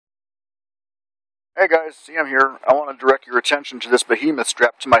Hey guys, Sam here. I want to direct your attention to this behemoth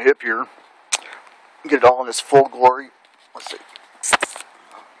strapped to my hip here. Get it all in its full glory. Let's see.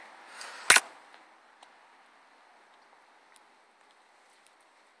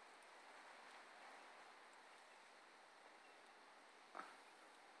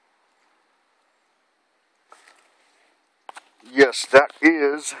 Yes, that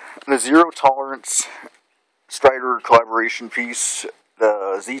is the Zero Tolerance Strider collaboration piece,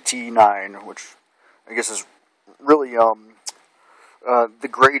 the ZT9, which I guess is really the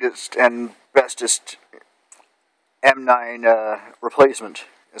greatest and bestest M9 replacement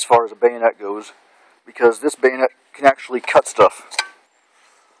as far as a bayonet goes, because this bayonet can actually cut stuff.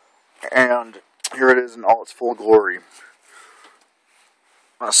 And here it is in all its full glory. I'm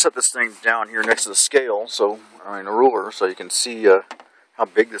going to set this thing down here next to the scale, a ruler, so you can see how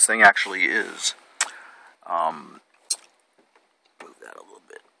big this thing actually is. Move that a little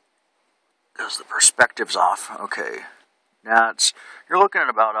bit, because the perspective's off. Okay, now you're looking at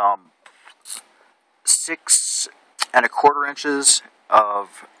about 6¼ inches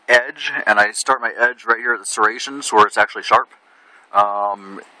of edge, and I start my edge right here at the serrations where it's actually sharp.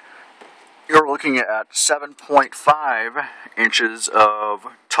 You're looking at 7.5 inches of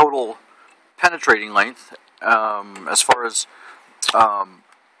total penetrating length, as far as how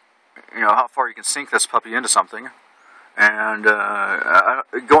far you can sink this puppy into something, and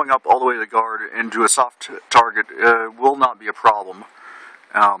going up all the way to the guard into a soft target will not be a problem.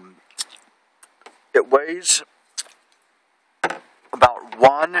 It weighs about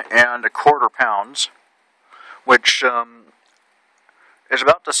 1¼ pounds, which is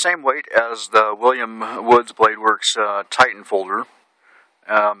about the same weight as the William Woods Blade Works Titan folder.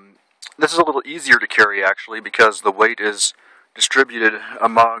 This is a little easier to carry, actually, because the weight is distributed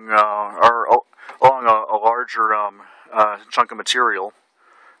along a larger chunk of material.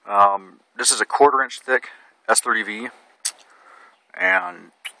 This is a 1/4 inch thick S30V,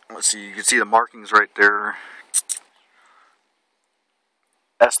 and let's see, you can see the markings right there.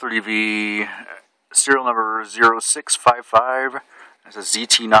 S30V, serial number 0655. It's a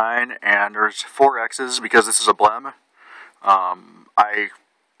ZT9, and there's 4 X's because this is a blem. I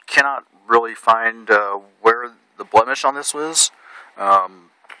cannot really find where the blemish on this was.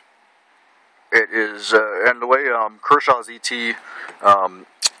 It is, and the way Kershaw ZT,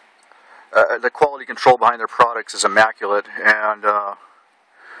 the quality control behind their products is immaculate, and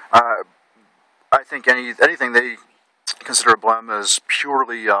I think anything they consider a blem is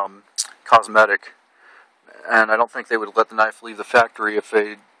purely cosmetic. And I don't think they would let the knife leave the factory if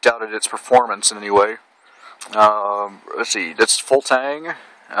they doubted its performance in any way. Let's see, that's full tang.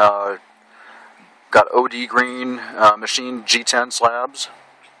 Got OD green machined G10 slabs.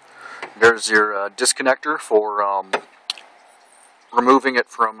 There's your disconnector for removing it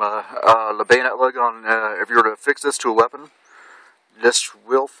from the bayonet lug on if you were to fix this to a weapon. This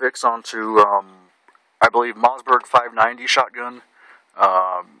will fix onto, I believe, Mossberg 590 shotgun.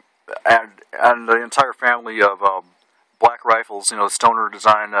 And the entire family of black rifles, the Stoner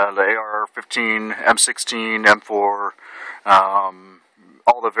design, the AR-15, M16, M4,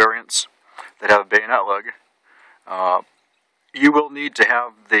 all the variants that have a bayonet lug. You will need to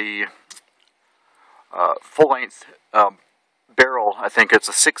have the full-length barrel. I think it's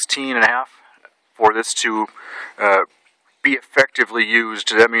a 16.5 for this to be effectively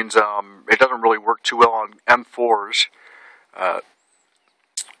used. That means it doesn't really work too well on M4s.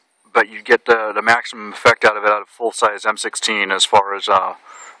 But you get the maximum effect out of it out of full-size M16 as far as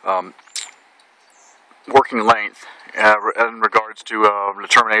working length in regards to the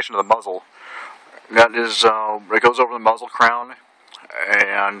termination of the muzzle. That is, it goes over the muzzle crown,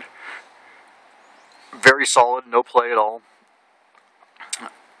 and very solid, no play at all.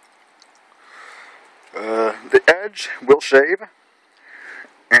 The edge will shave,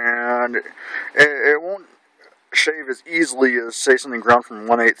 and it won't shave as easily as, say, something ground from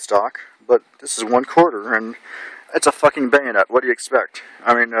 1/8 stock, but this is 1/4, and it's a fucking bayonet. What do you expect?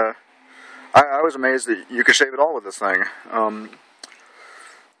 I mean, I was amazed that you could shave it all with this thing.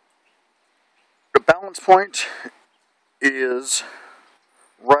 The balance point is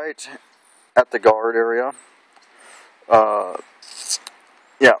right at the guard area.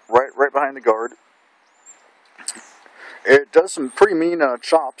 Yeah, right behind the guard. It does some pretty mean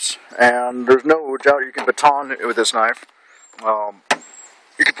chops, and there's no doubt you can baton it with this knife.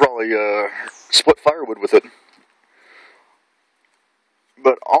 You could probably split firewood with it.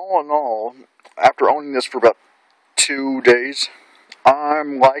 But all in all, after owning this for about 2 days,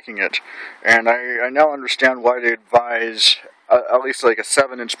 I'm liking it. And I now understand why they advise at least like a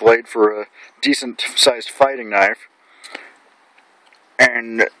 7-inch blade for a decent-sized fighting knife.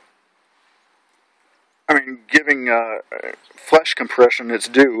 And mean, giving flesh compression its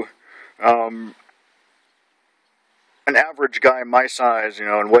due, an average guy my size,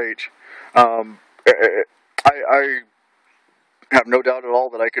 and weight, I have no doubt at all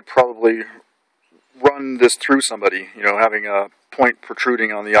that I could probably run this through somebody, having a point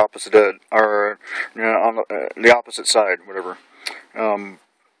protruding on the opposite edge, or on the opposite side, whatever.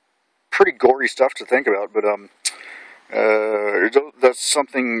 Pretty gory stuff to think about, but that's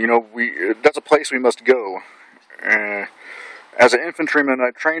something, that's a place we must go. As an infantryman,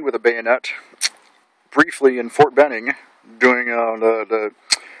 I trained with a bayonet briefly in Fort Benning, doing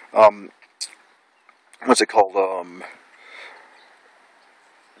what's it called,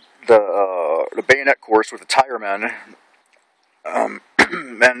 the bayonet course with the tire men,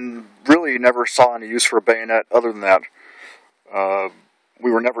 and really never saw any use for a bayonet other than that. We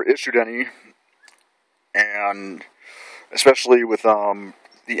were never issued any, and especially with the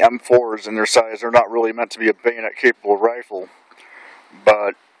M4s and their size, they're not really meant to be a bayonet-capable rifle.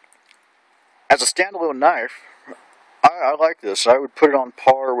 But as a standalone knife, I like this. I would put it on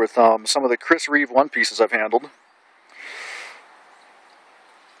par with some of the Chris Reeve one-pieces I've handled.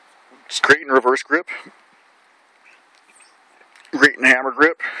 It's great in reverse grip, great in hammer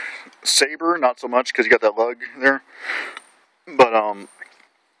grip. Saber, not so much because you got that lug there. But I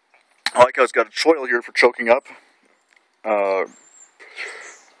like how it's got a choil here for choking up. I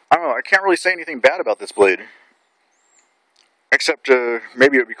don't know, I can't really say anything bad about this blade. Except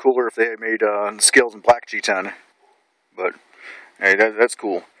maybe it would be cooler if they had made the scales in black G10. But hey, that's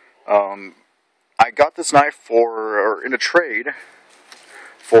cool. I got this knife in a trade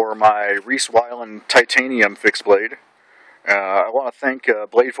for my Reese Weiland titanium fixed blade. I want to thank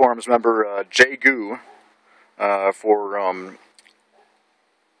Blade Forums member Jay Goo for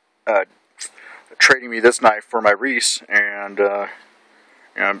trading me this knife for my Reese, and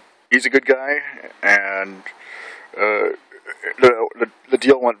he's a good guy, and the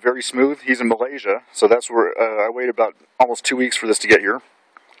deal went very smooth. He's in Malaysia, so that's where I waited about almost 2 weeks for this to get here.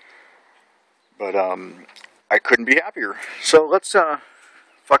 But I couldn't be happier. So let's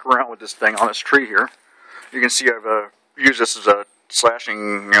fuck around with this thing on this tree here. You can see I've used this as a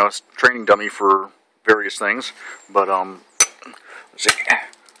slashing, training dummy for various things. But let's see.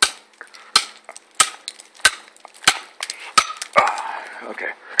 Okay.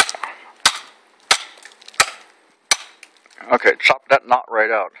 Okay, chop that knot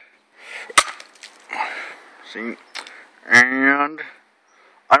right out. See? And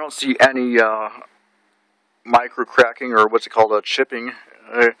I don't see any micro cracking, or what's it called, chipping,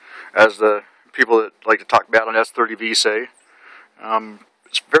 as the people that like to talk bad on S30V say.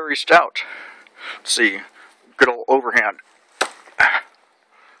 It's very stout. Let's see. Good old overhand.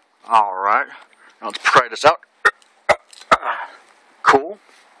 Alright. Now let's pry this out. Cool.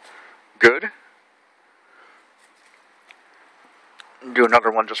 Good. Do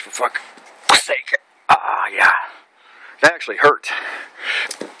another one just for fuck's sake. Yeah. That actually hurt.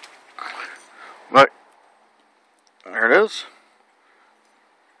 But there it is.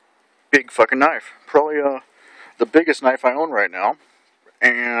 Big fucking knife. Probably the biggest knife I own right now.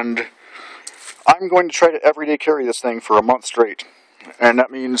 And I'm going to try to everyday carry this thing for a month straight. And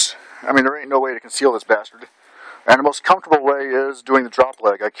that means, there ain't no way to conceal this bastard. And the most comfortable way is doing the drop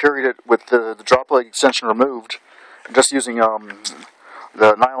leg. I carried it with the drop leg extension removed, just using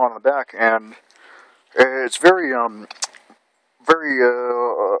the nylon on the back, and it's very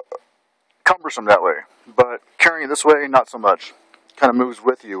cumbersome that way. But carrying it this way, not so much. Kind of moves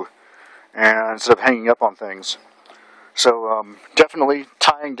with you, and instead of hanging up on things. So definitely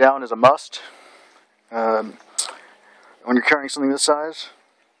tying down is a must when you're carrying something this size.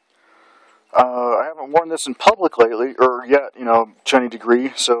 I haven't worn this in public lately, or yet, to any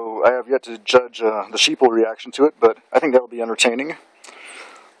degree, so I have yet to judge the sheeple reaction to it, but I think that'll be entertaining.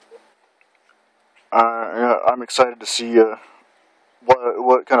 I'm excited to see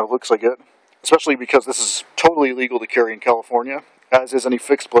what kind of looks I get, especially because this is totally legal to carry in California, as is any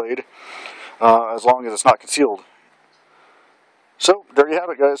fixed blade, as long as it's not concealed. So, there you have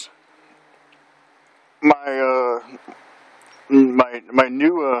it, guys. My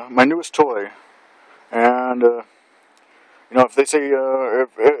newest toy, and if they say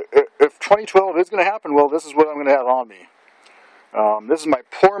if 2012 is going to happen, well, this is what I'm going to have on me. This is my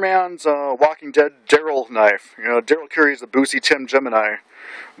poor man's Walking Dead Daryl knife. Daryl carries the Boosie Tim Gemini,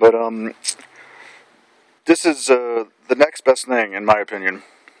 but this is the next best thing in my opinion.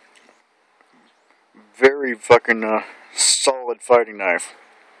 Very fucking solid fighting knife.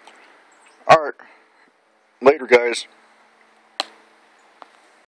 Alright, later guys.